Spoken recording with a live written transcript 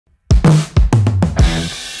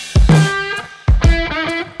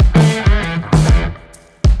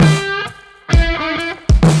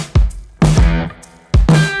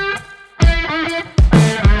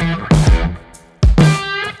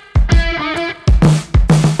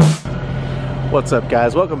What's up,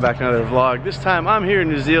 guys? Welcome back to another vlog. This time I'm here in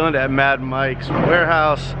New Zealand at Mad Mike's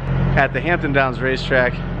warehouse at the Hampton Downs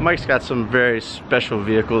racetrack. Mike's got some very special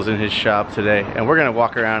vehicles in his shop today, and we're gonna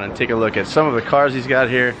walk around and take a look at some of the cars he's got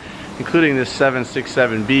here, including this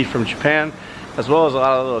 767B from Japan, as well as a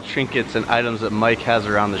lot of little trinkets and items that Mike has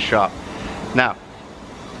around the shop. Now,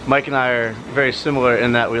 Mike and I are very similar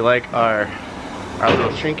in that we like our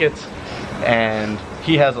little trinkets, and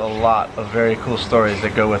he has a lot of very cool stories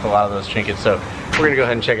that go with a lot of those trinkets, so we're gonna go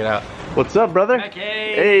ahead and check it out. What's up, brother?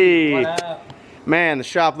 Hey! Hey! What up? Man, the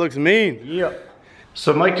shop looks mean. Yep.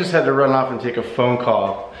 So Mike just had to run off and take a phone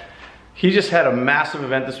call. He just had a massive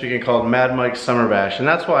event this weekend called Mad Mike's Summer Bash, and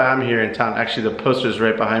that's why I'm here in town. Actually, the poster's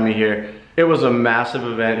right behind me here. It was a massive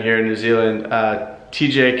event here in New Zealand.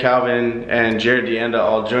 TJ, Calvin, and Jared DeAnda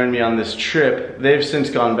all joined me on this trip. They've since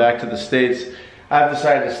gone back to the States. I've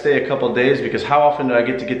decided to stay a couple days because how often do I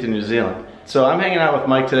get to New Zealand? So I'm hanging out with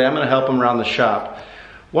Mike today. I'm gonna help him around the shop.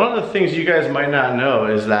 One of the things you guys might not know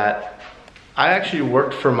is that I actually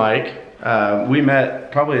worked for Mike. We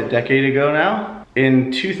met probably a decade ago now.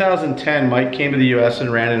 In 2010, Mike came to the US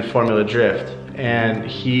and ran in Formula Drift. And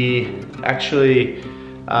he actually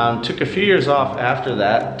took a few years off after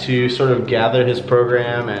that to sort of gather his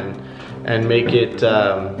program and make it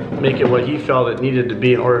what he felt it needed to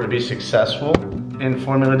be in order to be successful in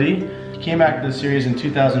Formula D. He came back to the series in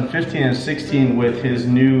 2015 and 16 with his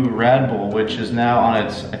new Rad Bull, which is now on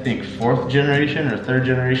its, I think, 4th generation or 3rd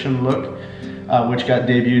generation look, which got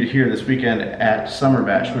debuted here this weekend at Summer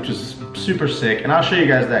Bash, which is super sick. And I'll show you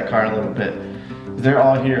guys that car in a little bit. They're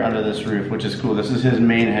all here under this roof, which is cool. This is his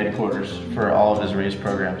main headquarters for all of his race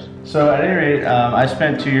programs. So at any rate, I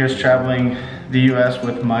spent 2 years traveling the US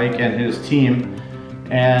with Mike and his team,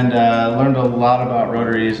 and learned a lot about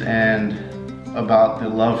rotaries and about the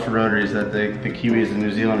love for rotaries that the Kiwis and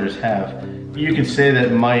New Zealanders have. You could say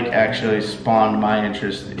that Mike actually spawned my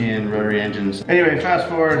interest in rotary engines. Anyway, fast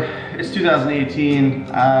forward, it's 2018.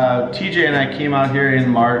 TJ and I came out here in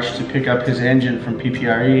March to pick up his engine from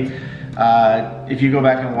PPRE. If you go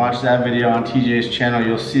back and watch that video on TJ's channel,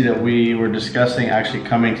 you'll see that we were discussing actually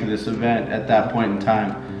coming to this event at that point in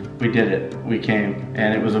time. We did it, we came,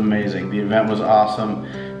 and it was amazing. The event was awesome.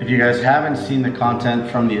 If you guys haven't seen the content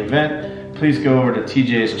from the event, please go over to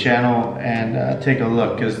TJ's channel and take a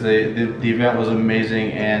look, because the event was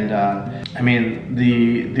amazing. And I mean,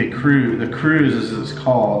 the cruise as it's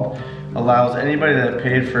called, allows anybody that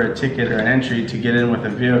paid for a ticket or an entry to get in with a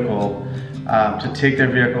vehicle, to take their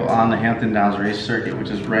vehicle on the Hampton Downs race circuit, which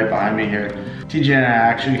is right behind me here. TJ and I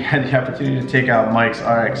actually had the opportunity to take out Mike's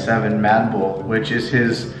RX-7 Mad Bull, which is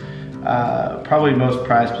his probably most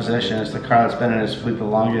prized possession. It's the car that's been in his fleet the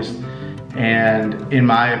longest, and in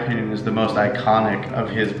my opinion is the most iconic of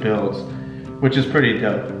his builds, which is pretty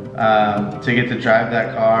dope. To get to drive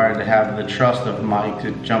that car and to have the trust of Mike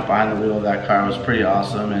to jump behind the wheel of that car was pretty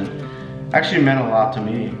awesome, and actually meant a lot to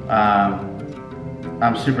me.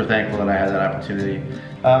 I'm super thankful that I had that opportunity.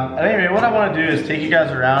 Anyway, what I want to do is take you guys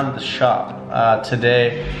around the shop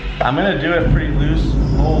today. I'm going to do it pretty loose.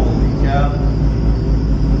 Holy cow.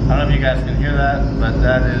 I don't know if you guys can hear that, but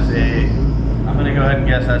that is I'm going to go ahead and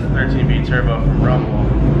guess that's 13V turbo from Rumble,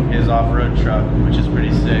 his off-road truck, which is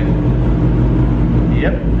pretty sick.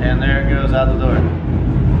 Yep, and there it goes out the door.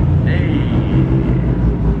 Hey.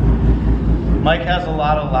 Mike has a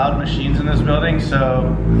lot of loud machines in this building,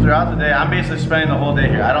 so throughout the day, I'm basically spending the whole day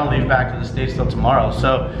here. I don't leave back to the States till tomorrow.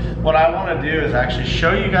 So what I want to do is actually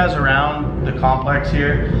show you guys around the complex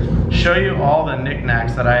here, show you all the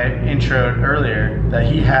knickknacks that I introed earlier that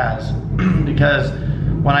he has, because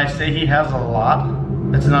when I say he has a lot,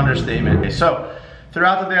 it's an understatement. So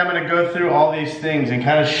throughout the day, I'm going to go through all these things and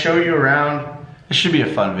kind of show you around. This should be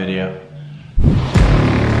a fun video.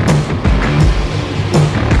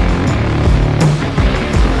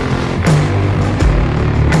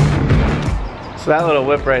 So that little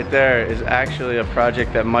whip right there is actually a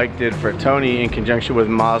project that Mike did for Tony in conjunction with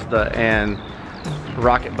Mazda and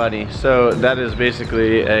Rocket Bunny. So that is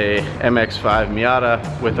basically a MX-5 Miata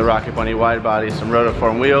with a Rocket Bunny wide body, some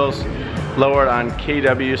rotiform wheels, lowered on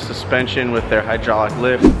KW suspension with their hydraulic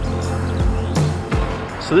lift.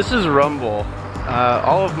 So this is Rumble.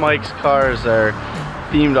 All of Mike's cars are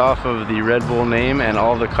themed off of the Red Bull name, and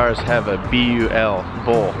all of the cars have a BUL,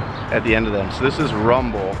 Bull, at the end of them. So this is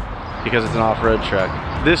Rumble, because it's an off-road truck.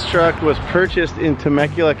 This truck was purchased in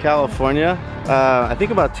Temecula, California, I think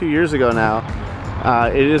about 2 years ago now.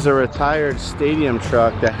 It is a retired stadium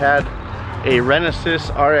truck that had a Renesas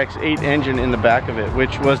RX-8 engine in the back of it,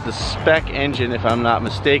 which was the spec engine if I'm not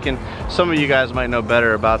mistaken. Some of you guys might know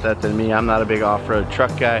better about that than me. I'm not a big off-road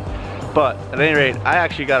truck guy. But at any rate, I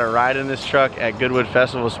actually got a ride in this truck at Goodwood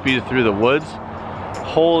Festival, speeded through the woods.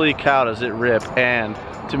 Holy cow, does it rip. And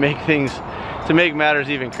to make matters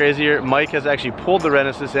even crazier, Mike has actually pulled the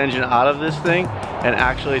Renesas engine out of this thing and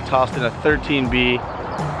actually tossed in a 13B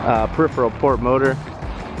peripheral port motor,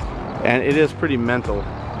 and it is pretty mental.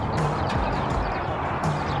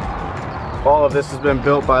 All of this has been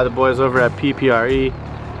built by the boys over at PPRE.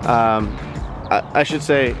 I should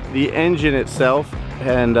say the engine itself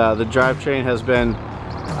and the drivetrain has been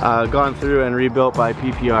gone through and rebuilt by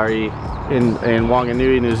PPRE in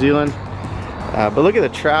Wanganui, New Zealand. But look at the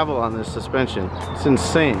travel on this suspension. It's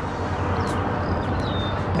insane.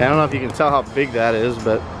 And I don't know if you can tell how big that is,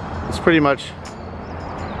 but it's pretty much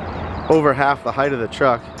over half the height of the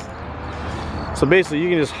truck. So basically you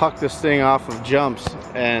can just huck this thing off of jumps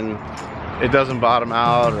and it doesn't bottom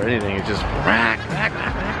out or anything. It just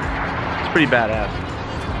it's pretty badass.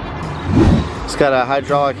 It's got a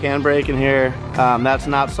hydraulic handbrake in here. That's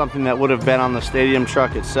not something that would have been on the stadium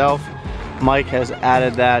truck itself. Mike has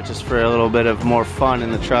added that just for a little bit of more fun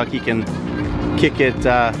in the truck. He can kick it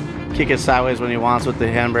sideways when he wants with the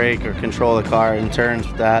handbrake, or control the car in turns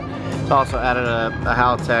with that. It's also added a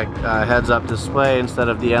Haltech heads-up display instead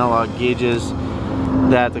of the analog gauges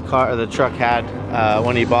that the truck had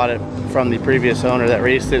when he bought it from the previous owner that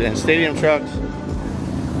raced it in stadium trucks.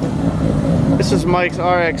 This is Mike's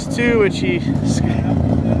RX2, which he,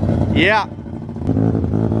 yeah.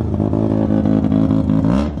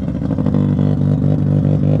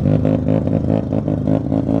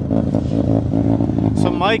 So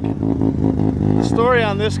Mike, the story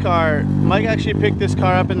on this car, Mike actually picked this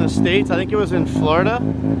car up in the States. I think it was in Florida.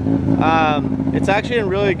 It's actually in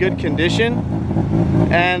really good condition.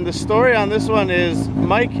 And the story on this one is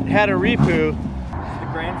Mike had a repo.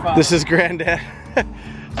 This is Granddad.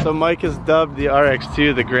 So Mike has dubbed the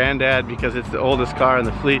RX2 the Granddad because it's the oldest car in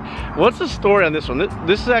the fleet. What's the story on this one?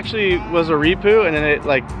 This actually was a repo and then it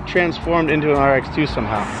like transformed into an RX2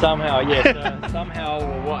 somehow. Somehow, yes. Somehow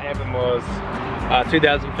what happened was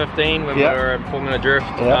 2015 when we were in Formula Drift,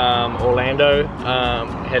 Orlando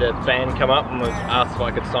had a fan come up and was asked if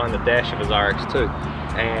I could sign the dash of his RX2.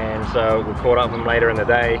 And so we caught up with him later in the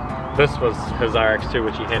day. This was his RX2,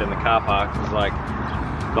 which he had in the car park. It was like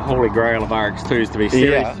the holy grail of RX2s to be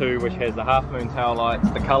Series 2, which has the half moon tail lights.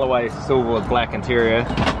 The colorway is silver with black interior,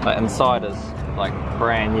 but inside is like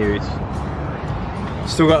brand new.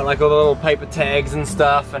 Still got like all the little paper tags and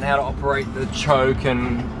stuff, and how to operate the choke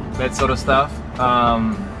and that sort of stuff.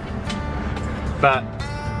 But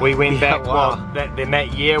we went back. Well,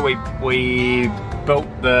 that year we built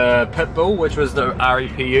the Pitbull, which was the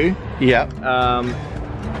REPU. Yep.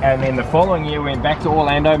 And then the following year we went back to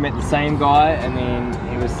Orlando, met the same guy, and then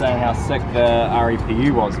he was saying how sick the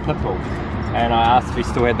REPU was, Pitbull. And I asked if he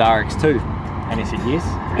still had the RX2, and he said yes.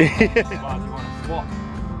 And I said, want to swap?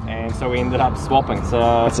 And so we ended up swapping. So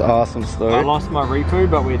that's an awesome story. I lost my repo,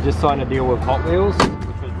 but we had just signed a deal with Hot Wheels,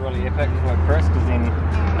 which was really epic for Chris, because then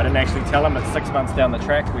I didn't actually tell him. It's 6 months down the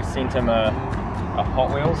track. We sent him a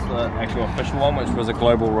Hot Wheels, the actual official one, which was a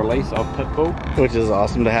global release of Pitbull. Which is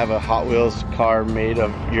awesome to have a Hot Wheels car made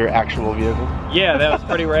of your actual vehicle. Yeah, that was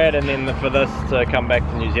pretty rad. And then for this to come back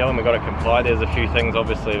to New Zealand, we got to comply. There's a few things,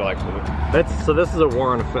 obviously, like so this is a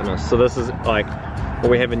warrant of fitness. So this is like what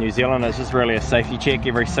we have in New Zealand. It's just really a safety check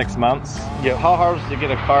every 6 months. Yeah, how hard is it to get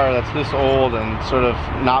a car that's this old and sort of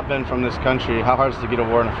not been from this country? How hard is it to get a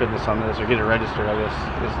warrant of fitness on this, or get it registered, I guess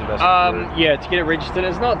is the best word. Yeah, to get it registered,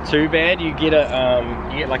 it's not too bad. You get a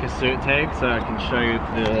you get like a cert tag, so I can show you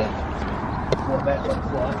what that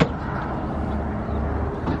looks like.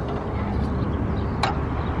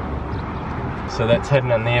 So that's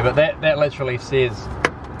hidden in there, but that literally says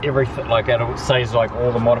everything. Like it says like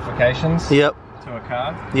all the modifications. Yep. To a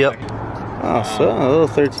car. Yep. Oh, so a little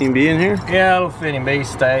 13B in here? Yeah, a little 13B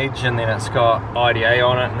stage, and then it's got IDA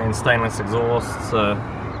on it, and then stainless exhaust. So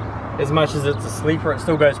as much as it's a sleeper, it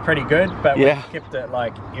still goes pretty good, but we've kept it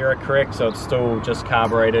like era correct, so it's still just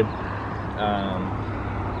carbureted.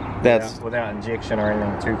 That's without injection or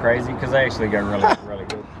anything too crazy, because they actually go really, really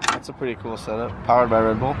good. That's a pretty cool setup. Powered by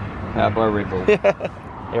Red Bull? Powered by Red Bull.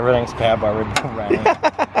 Everything's powered by Red Bull right now.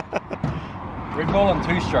 Red Bull and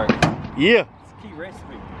 2-stroke. Yeah. Key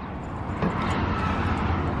recipe.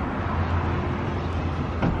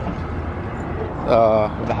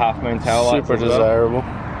 With the half moon tail lights. Super desirable.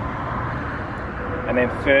 And then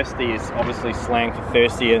thirsty is obviously slang for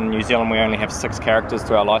thirsty. In New Zealand we only have 6 characters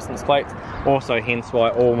to our license plates. Also hence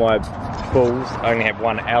why all my bulls only have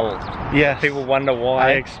 1 L. Yeah. People wonder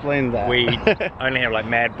why. I explained that. We only have like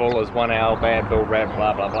Mad Bull as 1 L, Bad Bull, Red,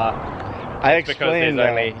 blah blah blah. I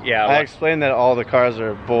explained that all the cars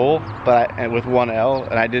are bull, but and with one L,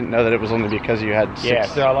 and I didn't know that it was only because you had 6. Yeah,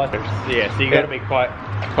 so I like. Yeah, so you got to be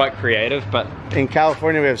quite creative, but in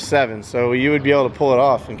California we have 7, so you would be able to pull it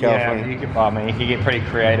off in California. Yeah, you can get pretty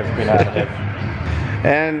creative being able to have.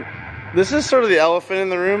 And this is sort of the elephant in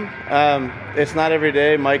the room. It's not every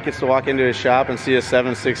day Mike gets to walk into his shop and see a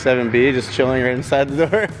 767B just chilling right inside the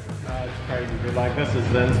door. It's crazy, dude. Like, this is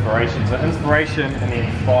the inspiration. So inspiration and the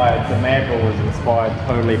inspired. The Mad Bull was inspired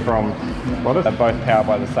totally from. They're both powered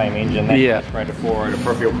by the same engine. That's aspirated forward, a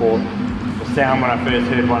peripheral port. The sound when I first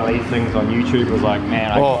heard one of these things on YouTube was like,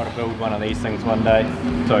 man, I got to build one of these things one day.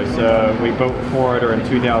 So we built a 4-rotor in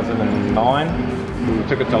 2009. We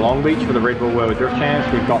took it to Long Beach for the Red Bull World Drift Champs.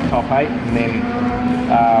 We got top 8, and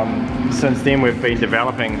then since then we've been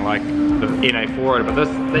developing like the NA4 rotor. But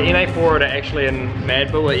the NA4 rotor actually in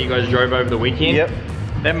Mad Bull that you guys drove over the weekend. Yep.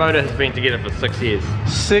 That motor has been together for 6 years.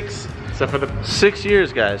 6. So for the 6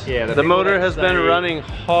 years, guys. Yeah. The motor has been running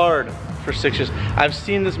hard for 6 years. I've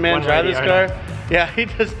seen this man drive this car. Yeah,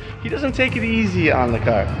 he doesn't take it easy on the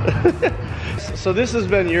car. So this has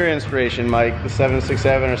been your inspiration, Mike, the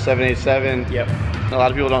 767 or 787. Yep. A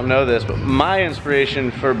lot of people don't know this, but my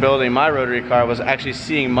inspiration for building my rotary car was actually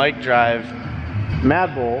seeing Mike drive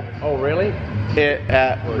Mad Bull. Oh, really?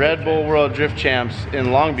 At Red Bull World Drift Champs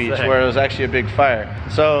in Long Beach, where it was actually a big fire.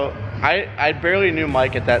 So I barely knew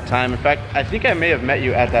Mike at that time. In fact, I think I may have met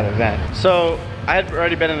you at that event. So I had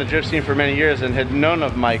already been in the drift scene for many years and had known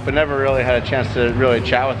of Mike, but never really had a chance to really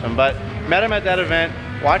chat with him. But met him at that event,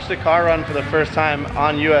 watched the car run for the first time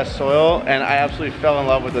on US soil, and I absolutely fell in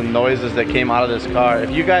love with the noises that came out of this car. If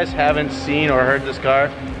you guys haven't seen or heard this car,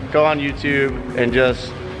 go on YouTube and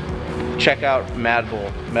just check out Mad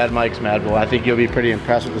Bull, Mad Mike's Mad Bull. I think you'll be pretty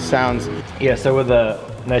impressed with the sounds. Yeah, so with the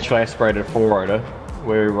naturally aspirated 4-rotor,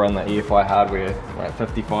 where we run the EFI hardware, like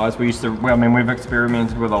 55s. We've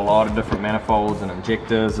experimented with a lot of different manifolds and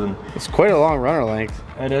injectors, and it's quite a long runner length.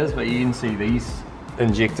 It is, but you can see these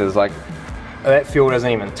injectors, like that fuel doesn't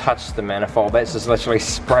even touch the manifold. That's just literally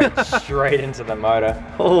sprayed straight into the motor.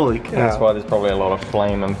 Holy cow. That's why there's probably a lot of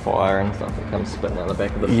flame and fire and stuff that comes spitting out the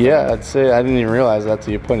back of the Yeah, I'd say I didn't even realize that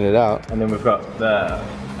till you pointed it out. And then we've got the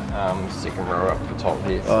second row up the top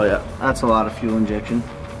here. Oh yeah, that's a lot of fuel injection.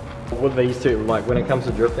 With these two, like when it comes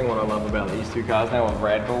to drifting, what I love about these two cars now with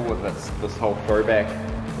Red Bull, with this whole throwback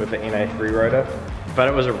with the NA3 rotor, but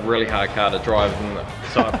it was a really hard car to drive, and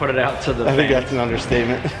so I put it out to the fans. I think that's an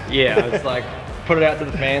understatement. Yeah, it's like put it out to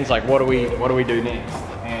the fans, like what do we do next?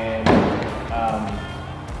 And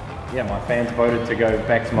yeah, my fans voted to go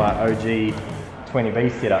back to my OG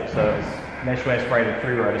 20B setup, so it's naturally aspirated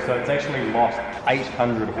 3-rotor, so it's actually lost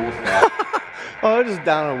 800 horsepower. Oh, it's just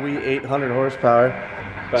down a wee 800 horsepower.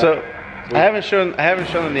 But so I haven't shown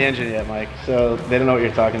them the engine yet, Mike, so they don't know what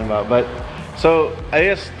you're talking about. But so I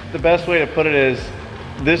guess the best way to put it is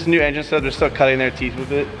this new engine setup, they're still cutting their teeth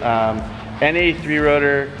with it. NA3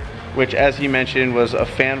 rotor, which as he mentioned was a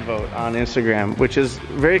fan vote on Instagram, which is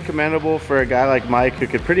very commendable for a guy like Mike who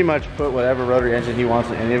could pretty much put whatever rotary engine he wants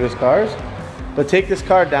in any of his cars. But take this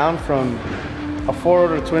car down from a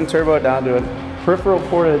 4-rotor twin turbo down to a peripheral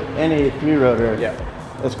ported NA3 rotor. Yeah.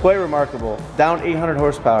 It's quite remarkable, down 800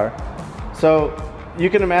 horsepower. So you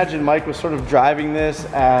can imagine Mike was sort of driving this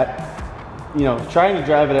at, trying to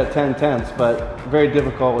drive it at 10/10ths, but very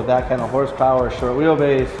difficult with that kind of horsepower, short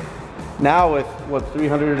wheelbase. Now with what,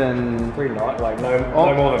 303 knots, like no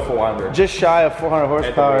more than 400. Just shy of 400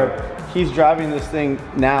 horsepower. He's driving this thing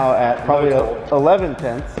now at probably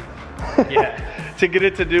 11/10ths. Yeah. To get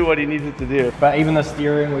it to do what he needs it to do. But even the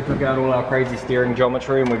steering, we took out all our crazy steering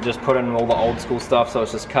geometry and we've just put in all the old school stuff, so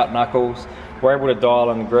it's just cut knuckles. We're able to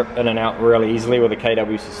dial and grip in and out really easily with a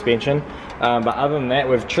KW suspension. But other than that,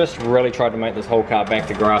 we've just really tried to make this whole car back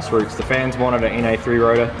to grassroots. The fans wanted an NA3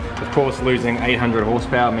 rotor. Of course, losing 800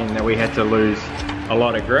 horsepower meant that we had to lose a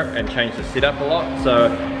lot of grip and change the setup a lot. So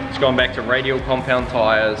it's gone back to radial compound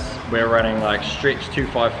tires. We're running like stretch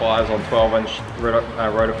 255s on 12-inch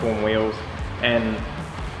rotiform wheels. And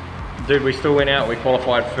dude, we still went out, we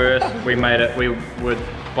qualified first, we made it, we were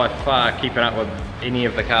by far keeping up with any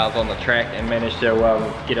of the cars on the track and managed to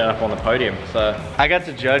get it up on the podium. So I got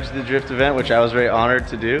to judge the drift event, which I was very honored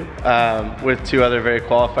to do, with 2 other very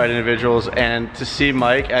qualified individuals, and to see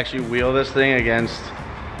Mike actually wheel this thing against,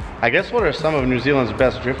 I guess, what are some of New Zealand's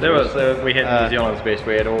best drifters? We had New Zealand's best,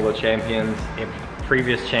 we had all the champions,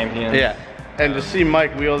 previous champions. Yeah. And to see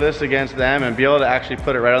Mike wheel this against them and be able to actually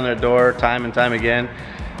put it right on their door time and time again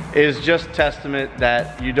is just testament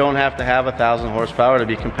that you don't have to have 1,000 horsepower to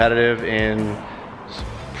be competitive in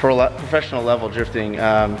professional level drifting.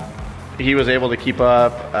 he was able to keep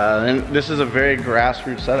up. And this is a very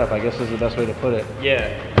grassroots setup, I guess is the best way to put it. Yeah,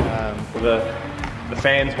 the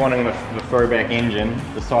fans wanting the throwback engine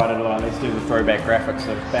decided, like, let's do the throwback graphics.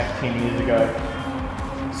 So back 10 years ago,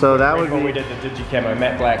 so that would be, we did the Digi Camo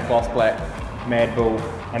matte black, gloss black, Mad Bull,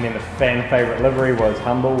 and then the fan favorite livery was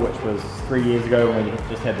Humble, which was 3 years ago when we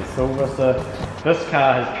just had the silver. So this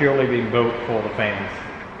car has purely been built for the fans,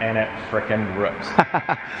 and it frickin' rips.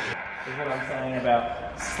 Is what I'm saying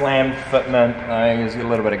about slammed fitment. There's a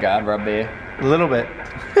little bit of guard rub there. a little bit.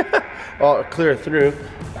 Well, clear through.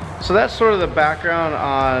 So that's sort of the background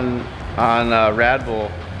on Rad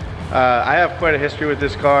Bull. I have quite a history with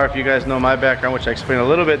this car. If you guys know my background, which I explained a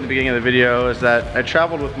little bit in the beginning of the video, is that I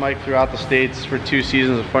traveled with Mike throughout the States for 2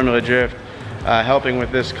 seasons of Formula Drift, helping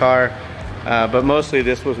with this car. But mostly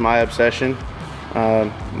this was my obsession.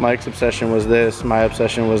 Mike's obsession was this, my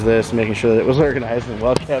obsession was this, making sure that it was organized and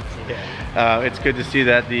well kept. Yeah. It's good to see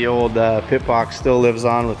that the old pit box still lives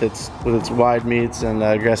on with its wide meets and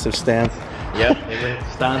aggressive stance. Yep,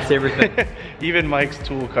 stance, everything. Even Mike's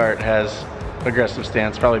tool cart has aggressive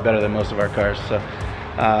stance, probably better than most of our cars. So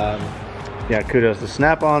yeah, kudos to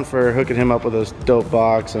Snap-on for hooking him up with this dope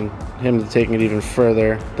box and him taking it even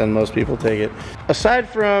further than most people take it. Aside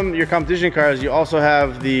from your competition cars, you also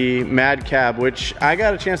have the Mad Cab, which I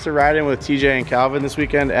got a chance to ride in with TJ and Calvin this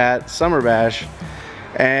weekend at Summer Bash.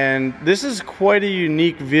 And this is quite a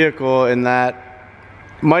unique vehicle in that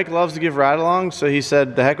Mike loves to give ride-alongs, so he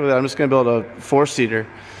said, the heck with it, I'm just gonna build a 4-seater.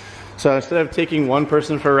 So instead of taking one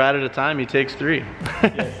person for a ride at a time, he takes 3.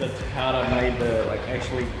 Yeah, so Takata made the, like,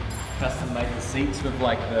 actually custom made the seats with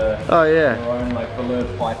like the their own like velour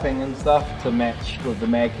piping and stuff to match with the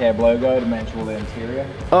Mad Cab logo, to match all the interior.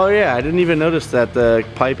 Oh yeah, I didn't even notice that the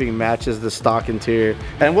piping matches the stock interior.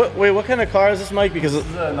 And what kind of car is this, Mike? Because this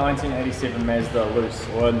is a 1987 Mazda Luce,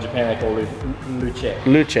 or in Japan they call it Luce.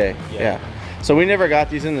 Luce, yeah. So we never got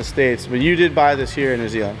these in the States, but you did buy this here in New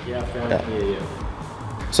Zealand. Yeah, I found it here, yeah.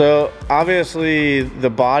 So obviously the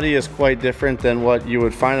body is quite different than what you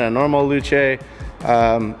would find in a normal Luce.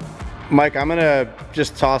 Mike, I'm gonna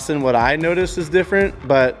just toss in what I noticed is different,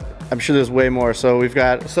 but I'm sure there's way more. So we've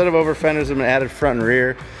got a set of over fenders that have been added front and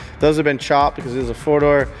rear. Those have been chopped because it is a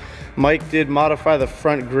 4-door. Mike did modify the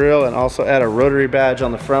front grille and also add a Rotary badge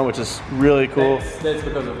on the front, which is really cool. That's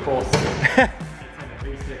because of course it's a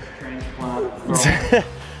V6 transplant.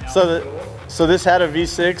 So this had a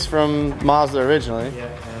V6 from Mazda originally. Yeah,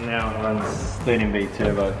 and now it runs 13B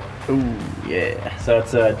turbo. Ooh, yeah. So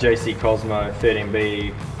it's a JC Cosmo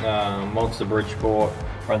 13B Monster Bridgeport.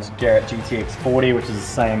 Runs Garrett GTX 40, which is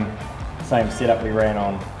the same setup we ran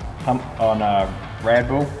on Rad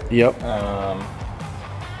Bull. Yep. Yeah,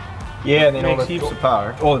 and then makes heaps of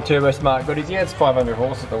power. All the turbo smart goodies. Yeah, it's 500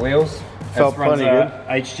 horse at the wheels. Felt plenty good.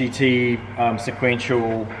 HGT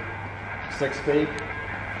sequential 6-speed.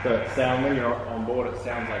 So it sound, when you're on board, it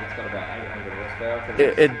sounds like it's got about 800 horsepower.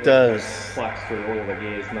 It does. Flux through all the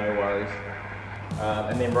gears, no worries.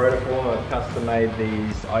 And then Rotorform have custom made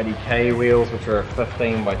these IDK wheels, which are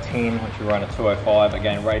 15 by 10, which we run at 205.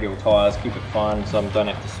 Again, radial tyres, keep it fun, so I don't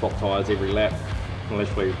have to swap tyres every lap. You can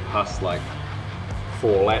literally huss like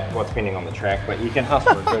 4 laps, well, depending on the track, but you can huss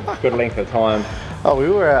for a good length of time. Oh, we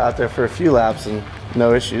were out there for a few laps and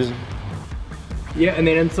no issues. Yeah, and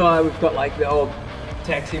then inside we've got like the old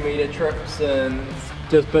taximeter trips and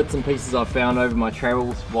just bits and pieces I've found over my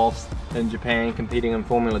travels whilst in Japan competing in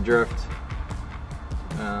Formula Drift.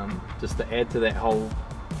 Just to add to that whole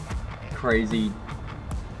crazy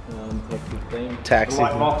taxi theme. Taxi. The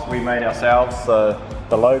light box we made ourselves, so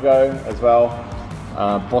the logo as well.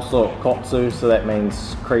 Bosso Kotsu, so that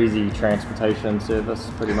means crazy transportation service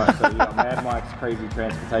pretty much. So you got Mad Mike's crazy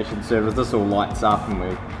transportation service. This all lights up and we,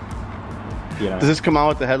 you know. Does this come on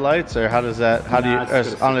with the headlights, or how does that? How do you?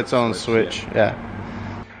 It's on its own switch. Yeah.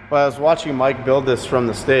 Well, I was watching Mike build this from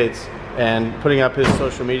the States and putting up his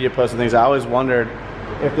social media posts and things. I always wondered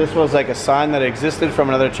if this was like a sign that existed from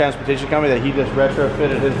another transportation company that he just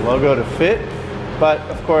retrofitted his logo to fit. But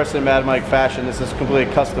of course, in Mad Mike fashion, this is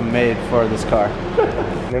completely custom made for this car.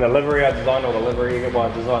 And then the livery, I designed all the livery. Well,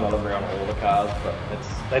 I designed the livery on all the cars, but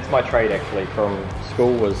that's my trade actually. From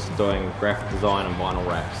school was doing graphic design and vinyl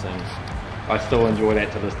wraps, and I still enjoy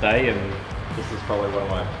that to this day. And this is probably one of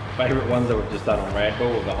my favorite ones that we've just done on Rad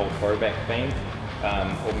Bull with the whole throwback theme.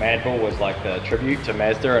 Or Mad Bull was like the tribute to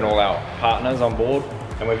Mazda and all our partners on board.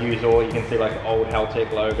 And we've used all, you can see like the old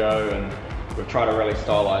Haltech logo, and we've tried to really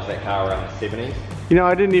stylize that car around the 70s. You know,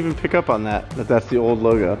 I didn't even pick up on that that's the old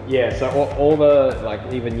logo. Yeah, so all the,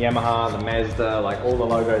 like even Yamaha, the Mazda, like all the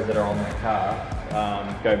logos that are on that car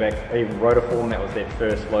go back, even Rotorform, that was their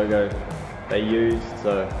first logo they used.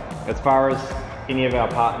 So as far as any of our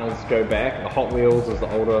partners go back, the Hot Wheels is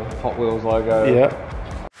the older Hot Wheels logo. Yeah.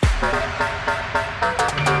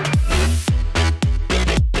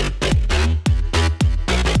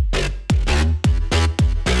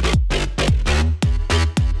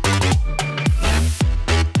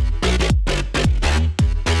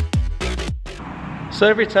 So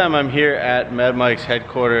every time I'm here at Mad Mike's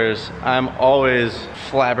headquarters, I'm always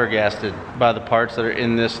flabbergasted by the parts that are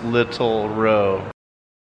in this little row.